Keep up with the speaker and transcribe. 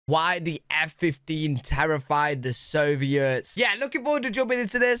Why the F-15 terrified the Soviets. Yeah, looking forward to jumping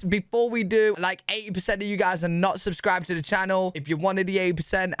into this. Before we do, like 80% of you guys are not subscribed to the channel. If you're one of the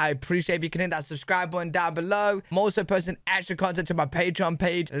 80%, I appreciate if you can hit that subscribe button down below. I'm also posting extra content to my Patreon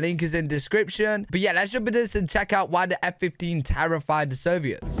page. Link is in the description. But yeah, let's jump into this and check out why the F-15 terrified the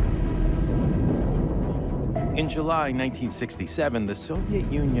Soviets. In July 1967, the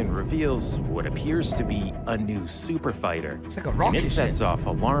Soviet Union reveals what appears to be a new super fighter. It's like a rocket and it sets ship. off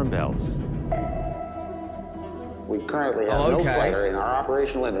alarm bells. We currently have no fighter in our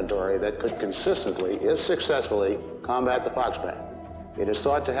operational inventory that could consistently, if successfully, combat the Foxtrot. It is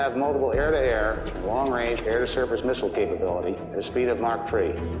thought to have multiple air-to-air and long-range air-to-surface missile capability at a speed of Mach 3.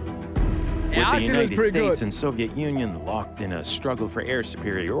 With the United States and Soviet Union locked in a struggle for air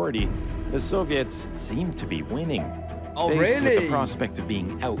superiority, the Soviets seemed to be winning. Oh, Faced really? with the prospect of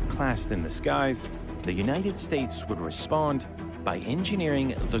being outclassed in the skies, the United States would respond by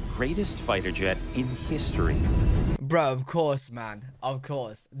engineering the greatest fighter jet in history. Bro, of course, man. Of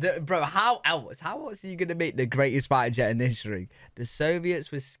course. Bro, how else are you going to make the greatest fighter jet in history? The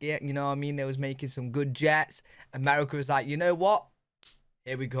Soviets were scared, you know what I mean? They was making some good jets. America was like, you know what?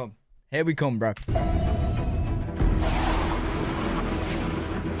 Here we come. Here we come, bro.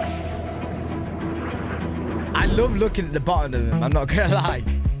 I love looking at the bottom of them, I'm not gonna lie.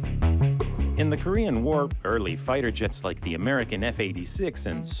 In the Korean War, early fighter jets like the American F-86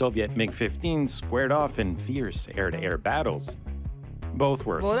 and Soviet MiG-15 squared off in fierce air-to-air battles. Both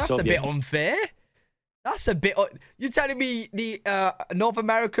were Well, that's Soviet... a bit unfair. That's a bit... You're telling me the North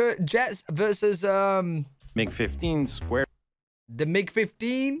America jets versus... MiG-15 squared... The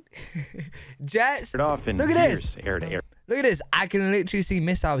MiG-15 jets. Off in Look at this. Air-to-air. Look at this. I can literally see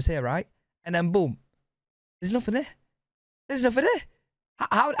missiles here, right? And then boom. There's nothing there. There's nothing there.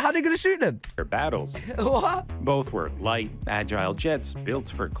 How are they going to shoot them? Battles. What? Both were light, agile jets built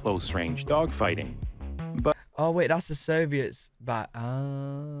for close-range dogfighting. But oh, wait. That's the Soviets. But,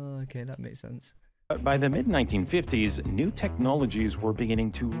 okay. That makes sense. by the mid-1950s, new technologies were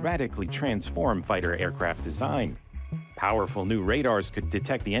beginning to radically transform fighter aircraft design. Powerful new radars could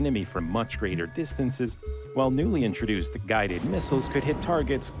detect the enemy from much greater distances, while newly introduced guided missiles could hit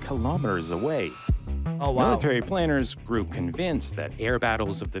targets kilometers away. Oh, wow. Military planners grew convinced that air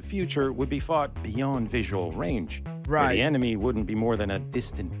battles of the future would be fought beyond visual range, where the enemy wouldn't be more than a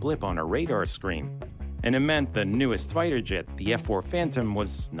distant blip on a radar screen. And it meant the newest fighter jet, the F-4 Phantom,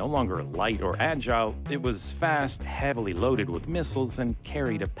 was no longer light or agile. It was fast, heavily loaded with missiles, and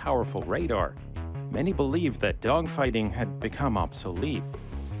carried a powerful radar. Many believed that dogfighting had become obsolete,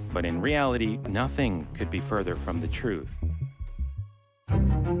 but in reality, nothing could be further from the truth.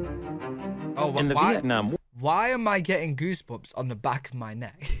 Oh, in the Vietnam War, why am I getting goosebumps on the back of my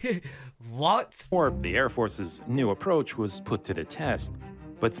neck? What? The Air Force's new approach was put to the test,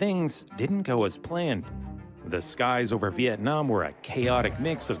 but things didn't go as planned. The skies over Vietnam were a chaotic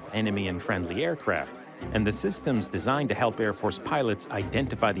mix of enemy and friendly aircraft, and the systems designed to help Air Force pilots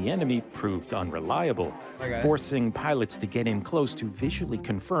identify the enemy proved unreliable, forcing pilots to get in close to visually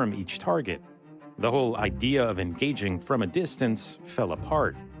confirm each target. The whole idea of engaging from a distance fell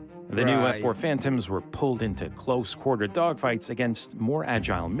apart. The new F-4 Phantoms were pulled into close-quarter dogfights against more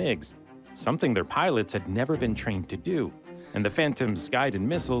agile MiGs, something their pilots had never been trained to do, and the Phantoms' guided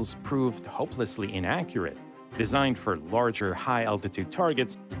missiles proved hopelessly inaccurate. Designed for larger, high-altitude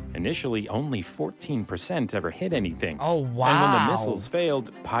targets, initially only 14% ever hit anything. Oh, wow. And when the missiles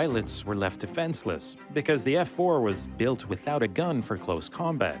failed, pilots were left defenseless, because the F-4 was built without a gun for close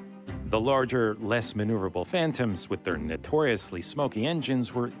combat. The larger, less maneuverable Phantoms, with their notoriously smoky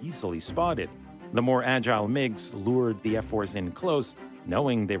engines, were easily spotted. The more agile MiGs lured the F-4s in close,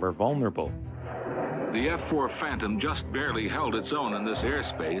 knowing they were vulnerable. The F-4 Phantom just barely held its own in this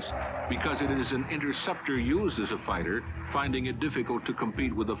airspace because it is an interceptor used as a fighter, finding it difficult to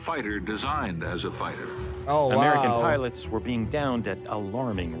compete with a fighter designed as a fighter. Oh, wow. American pilots were being downed at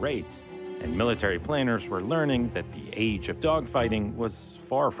alarming rates, and military planners were learning that the age of dogfighting was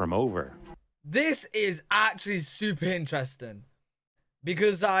far from over. This is actually super interesting.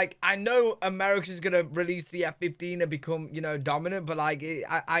 Because, like, I know America's going to release the F-15 and become, you know, dominant. But, like,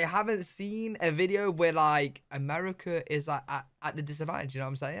 I haven't seen a video where, like, America is like, at the disadvantage. You know what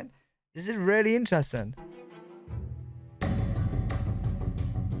I'm saying? This is really interesting.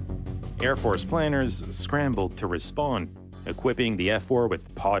 Air Force planners scrambled to respond, equipping the F-4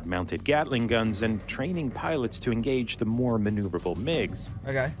 with pod-mounted Gatling guns and training pilots to engage the more maneuverable MiGs.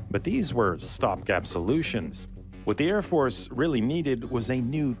 Okay. But these were stopgap solutions. What the Air Force really needed was a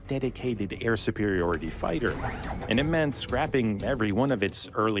new dedicated air superiority fighter, and it meant scrapping every one of its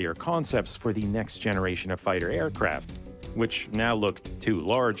earlier concepts for the next generation of fighter aircraft. which now looked too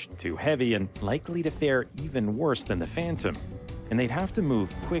large, too heavy, and likely to fare even worse than the Phantom. And they'd have to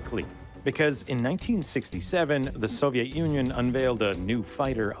move quickly, because in 1967, the Soviet Union unveiled a new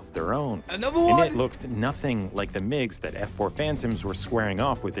fighter of their own. Another one? And it looked nothing like the MiGs that F-4 Phantoms were squaring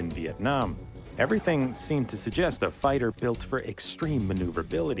off with in Vietnam. Everything seemed to suggest a fighter built for extreme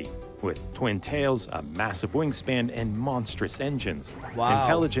maneuverability, with twin tails, a massive wingspan, and monstrous engines. Wow.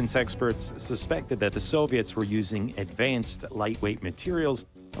 Intelligence experts suspected that the Soviets were using advanced lightweight materials,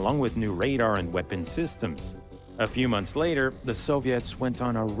 along with new radar and weapon systems. A few months later, the Soviets went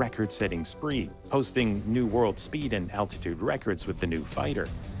on a record-setting spree, posting new world speed and altitude records with the new fighter.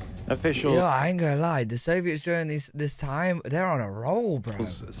 Officials I ain't gonna lie, the Soviets during this time, they're on a roll, bro.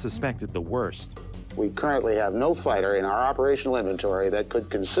 Suspected the worst. We currently have no fighter in our operational inventory that could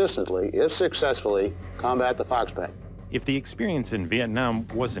consistently, if successfully, combat the Foxpack. If the experience in Vietnam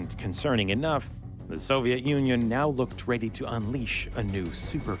wasn't concerning enough, the Soviet Union now looked ready to unleash a new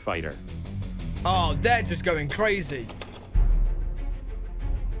super fighter. Oh, they're just going crazy.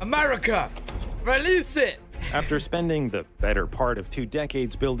 America, release it! After spending the better part of 2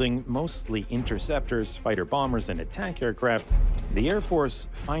 decades building mostly interceptors, fighter bombers, and attack aircraft, the Air Force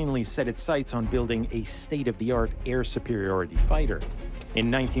finally set its sights on building a state-of-the-art air superiority fighter. In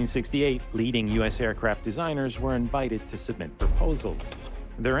 1968, leading U.S. aircraft designers were invited to submit proposals.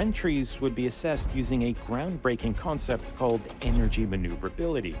 Their entries would be assessed using a groundbreaking concept called energy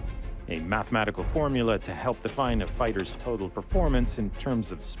maneuverability, a mathematical formula to help define a fighter's total performance in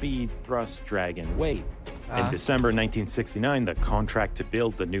terms of speed, thrust, drag, and weight. In December 1969, the contract to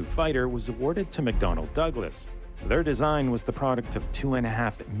build the new fighter was awarded to McDonnell Douglas. Their design was the product of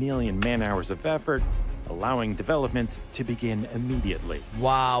 2.5 million man-hours of effort, allowing development to begin immediately.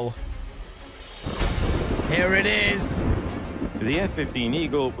 Wow. Here it is. The F-15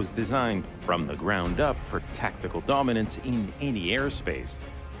 Eagle was designed from the ground up for tactical dominance in any airspace.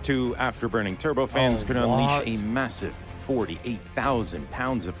 2 afterburning turbofans could unleash a massive 48,000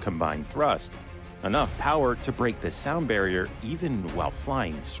 pounds of combined thrust, enough power to break the sound barrier even while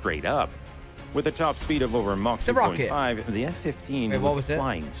flying straight up. With a top speed of over Mach 2.5, the F-15 was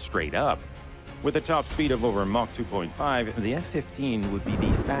flying straight up. With a top speed of over Mach 2.5, the F-15 would be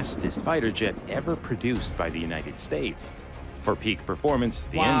the fastest fighter jet ever produced by the United States. For peak performance,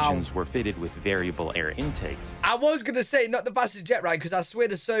 the engines were fitted with variable air intakes. I was going to say not the fastest jet, right? Because I swear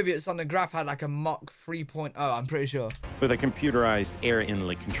the Soviets on the graph had like a Mach 3.0, I'm pretty sure. With a computerized air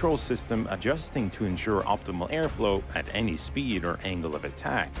inlet control system adjusting to ensure optimal airflow at any speed or angle of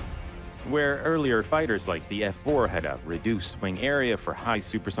attack. Where earlier fighters like the F-4 had a reduced wing area for high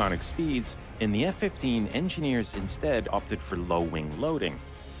supersonic speeds, in the F-15, engineers instead opted for low wing loading,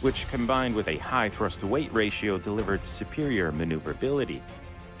 which combined with a high thrust-to-weight ratio delivered superior maneuverability.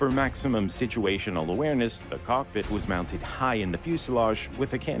 For maximum situational awareness, the cockpit was mounted high in the fuselage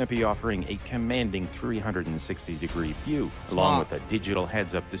with a canopy offering a commanding 360-degree view, along with a digital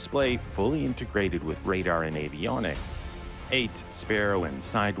heads-up display fully integrated with radar and avionics. 8 Sparrow and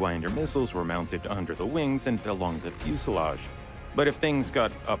Sidewinder missiles were mounted under the wings and along the fuselage. But if things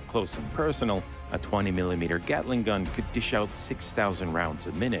got up close and personal, a 20mm Gatling gun could dish out 6,000 rounds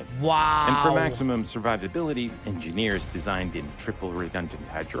a minute. Wow! And for maximum survivability, engineers designed in triple redundant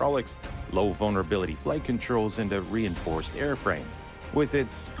hydraulics, low vulnerability flight controls, and a reinforced airframe. With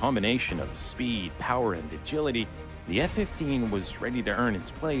its combination of speed, power, and agility, the F-15 was ready to earn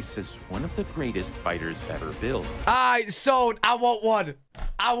its place as one of the greatest fighters ever built. Alright, sold. I want one.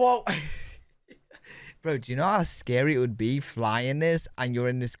 I want... Bro, do you know how scary it would be flying this and you're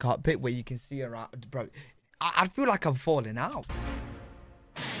in this cockpit where you can see around? Bro, I'd feel like I'm falling out.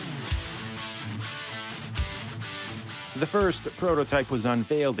 The first prototype was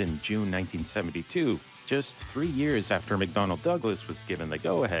unveiled in June 1972, just 3 years after McDonnell Douglas was given the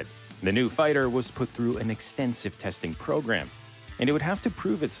go-ahead. The new fighter was put through an extensive testing program, and it would have to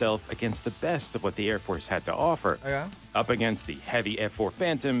prove itself against the best of what the Air Force had to offer. Up against the heavy F-4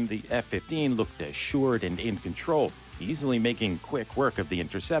 Phantom, the F-15 looked assured and in control, easily making quick work of the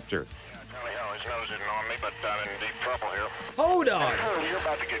interceptor. Hold on. You're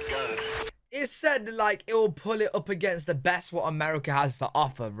about to get gunned. It said, like, it will pull it up against the best what America has to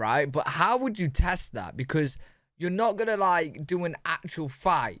offer, right? But how would you test that? Because you're not going to, like, do an actual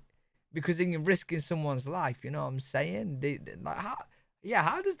fight. Because then you're risking someone's life, you know what I'm saying? Like,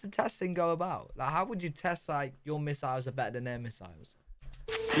 how does the testing go about? Like, how would you test, like, your missiles are better than their missiles?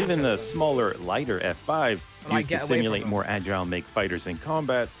 Even the smaller, lighter F-5, used to simulate more agile make fighters in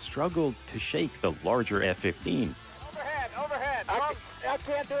combat, struggled to shake the larger F-15. Overhead! I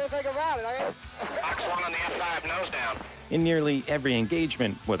can't do anything about it. Box 1 on the F-5, nose down. In nearly every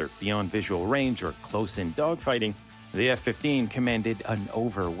engagement, whether beyond visual range or close-in dogfighting, the F-15 commanded an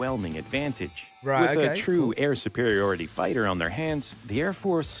overwhelming advantage. Right, With okay, a true cool. air superiority fighter on their hands, the Air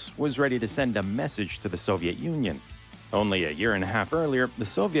Force was ready to send a message to the Soviet Union. Only a year and a half earlier, the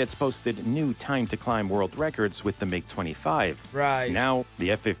Soviets posted new time-to-climb world records with the MiG-25. Right. Now,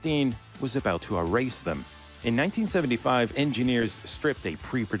 the F-15 was about to erase them. In 1975, engineers stripped a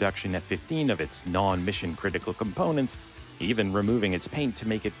pre-production F-15 of its non-mission critical components, even removing its paint to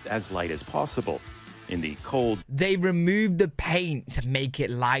make it as light as possible. In the cold, They removed the paint to make it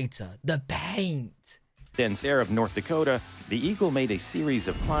lighter. The paint. dense air of North Dakota, the Eagle made a series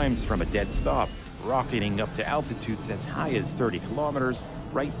of climbs from a dead stop, rocketing up to altitudes as high as 30 kilometers,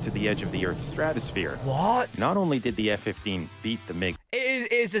 right to the edge of the Earth's stratosphere. What? Not only did the F-15 beat the MiG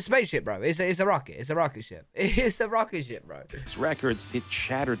It's a spaceship, bro. It's a rocket. It's a rocket ship. It's a rocket ship, bro. records, it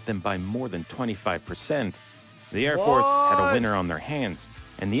shattered them by more than 25%. The Air Force had a winner on their hands,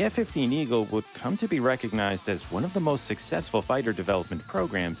 and the F-15 Eagle would come to be recognized as one of the most successful fighter development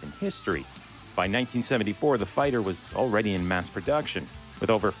programs in history. By 1974, the fighter was already in mass production, with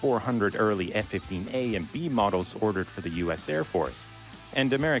over 400 early F-15A and B models ordered for the U.S. Air Force.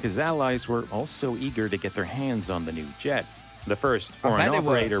 And America's allies were also eager to get their hands on the new jet. The first foreign bet they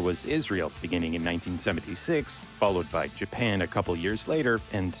were. operator was Israel, beginning in 1976, followed by Japan a couple years later,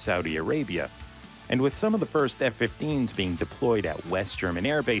 and Saudi Arabia. And with some of the first F-15s being deployed at West German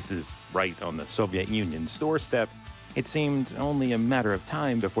air bases, right on the Soviet Union's doorstep, it seemed only a matter of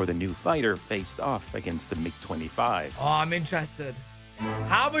time before the new fighter faced off against the MiG-25. Oh, I'm interested.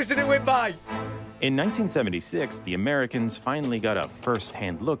 How much did it win by? In 1976, the Americans finally got a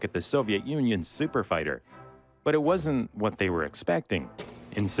first-hand look at the Soviet Union's superfighter. But it wasn't what they were expecting.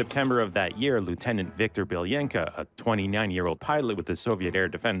 In September of that year, Lieutenant Viktor Belyenka, a 29-year-old pilot with the Soviet Air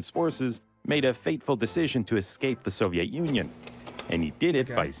Defense Forces, made a fateful decision to escape the Soviet Union. And he did it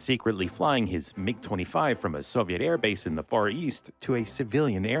by secretly flying his MiG-25 from a Soviet airbase in the Far East to a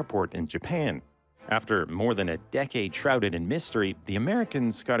civilian airport in Japan. After more than a decade shrouded in mystery, the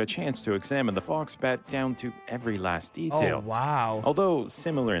Americans got a chance to examine the Foxbat down to every last detail. Oh, wow. Although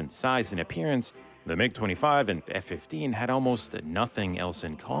similar in size and appearance, the MiG-25 and F-15 had almost nothing else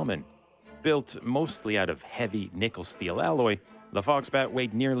in common. Built mostly out of heavy nickel-steel alloy, the Foxbat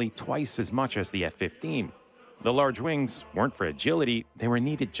weighed nearly twice as much as the F-15. The large wings weren't for agility, they were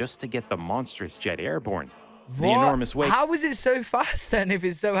needed just to get the monstrous jet airborne. What? The enormous weight How is it so fast then if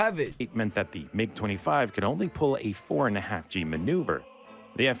it's so heavy? meant that the MiG-25 could only pull a 4.5G maneuver.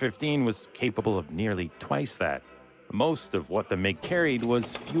 The F-15 was capable of nearly twice that. Most of what the MiG carried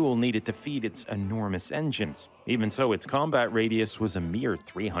was fuel needed to feed its enormous engines. Even so, its combat radius was a mere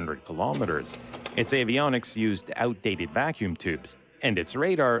 300 kilometers. Its avionics used outdated vacuum tubes, and its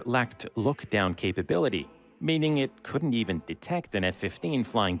radar lacked look-down capability, meaning it couldn't even detect an F-15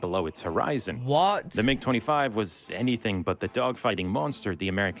 flying below its horizon. What? The MiG-25 was anything but the dogfighting monster the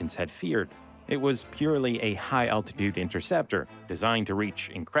Americans had feared. It was purely a high-altitude interceptor, designed to reach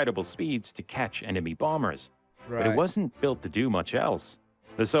incredible speeds to catch enemy bombers. But it wasn't built to do much else.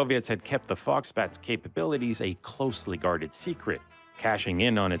 The Soviets had kept the Foxbat's capabilities a closely guarded secret, cashing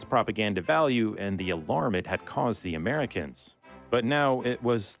in on its propaganda value and the alarm it had caused the Americans. But now it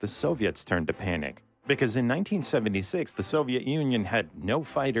was the Soviets' turn to panic, because in 1976, the Soviet Union had no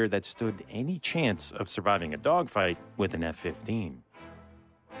fighter that stood any chance of surviving a dogfight with an F-15.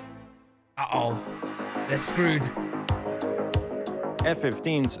 Uh-oh. They're screwed.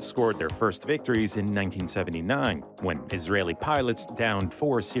 F-15s scored their first victories in 1979, when Israeli pilots downed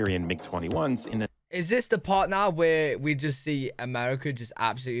 4 Syrian MiG-21s in a Is this the part now where we just see America just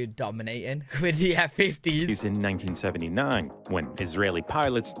absolutely dominating with the F-15s? in 1979, when Israeli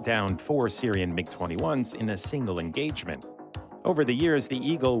pilots downed 4 Syrian MiG-21s in a single engagement. Over the years, the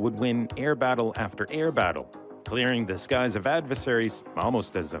Eagle would win air battle after air battle, clearing the skies of adversaries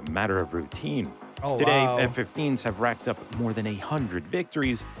almost as a matter of routine. Oh, Today, wow. F-15s have racked up more than 100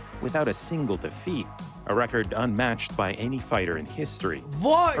 victories without a single defeat, a record unmatched by any fighter in history.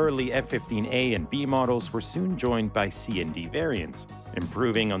 What? Early F-15A and B models were soon joined by C and D variants,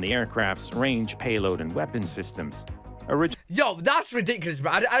 improving on the aircraft's range, payload, and weapon systems. Yo, that's ridiculous,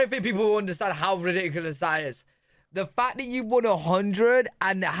 bro. I don't think people will understand how ridiculous that is. The fact that you won 100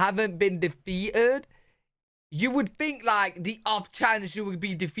 and haven't been defeated, you would think, like, the off chance you would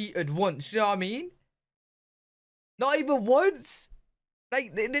be defeated once, you know what I mean? Not even once.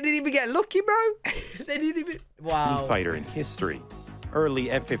 Like, they didn't even get lucky, bro. They didn't even... Wow. Fighter in history.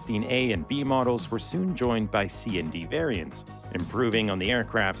 Early F-15A and B models were soon joined by C and D variants, improving on the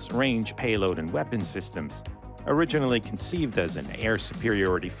aircraft's range, payload, and weapon systems. Originally conceived as an air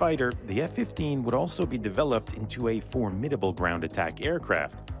superiority fighter, the F-15 would also be developed into a formidable ground attack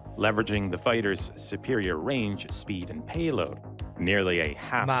aircraft. leveraging the fighter's superior range, speed, and payload. Nearly a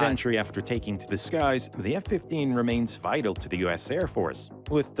half-century after taking to the skies, the F-15 remains vital to the U.S. Air Force,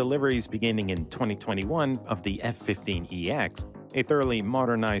 with deliveries beginning in 2021 of the F-15EX, a thoroughly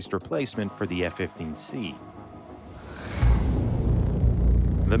modernized replacement for the F-15C.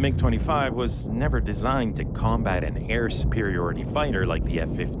 The MiG-25 was never designed to combat an air superiority fighter like the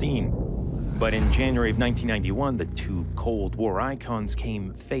F-15. But in January of 1991, the two Cold War icons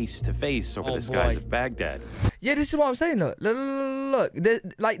came face to face over the skies of Baghdad. Yeah, this is what I'm saying. Look.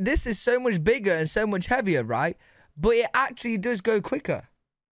 Like, this is so much bigger and so much heavier, right? But it actually does go quicker.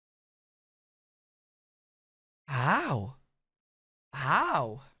 How?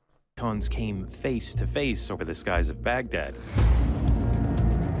 Icons came face to face over the skies of Baghdad.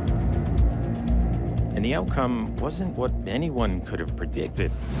 And the outcome wasn't what anyone could have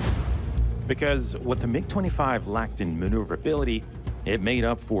predicted. Because what the MiG-25 lacked in maneuverability, it made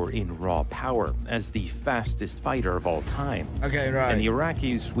up for in raw power as the fastest fighter of all time. Okay, right. And the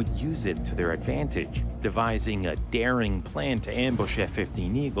Iraqis would use it to their advantage, devising a daring plan to ambush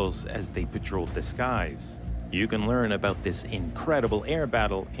F-15 Eagles as they patrolled the skies. You can learn about this incredible air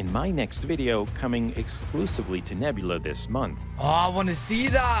battle in my next video coming exclusively to Nebula this month. Oh, I want to see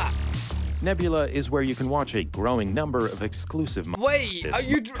that. Nebula is where you can watch a growing number of exclusive... Wait, are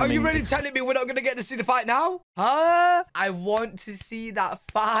you really telling me we're not going to get to see the fight now? Huh? I want to see that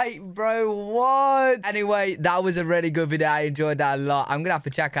fight, bro. What? Anyway, that was a really good video. I enjoyed that a lot. I'm going to have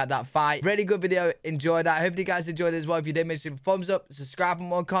to check out that fight. Really good video. Enjoyed that. I hope you guys enjoyed it as well. If you did, make sure you thumbs up, subscribe for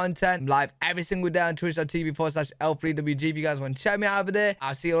more content. I'm live every single day on twitch.tv/L3WG. If you guys want to check me out over there,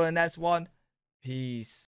 I'll see you on the next one. Peace.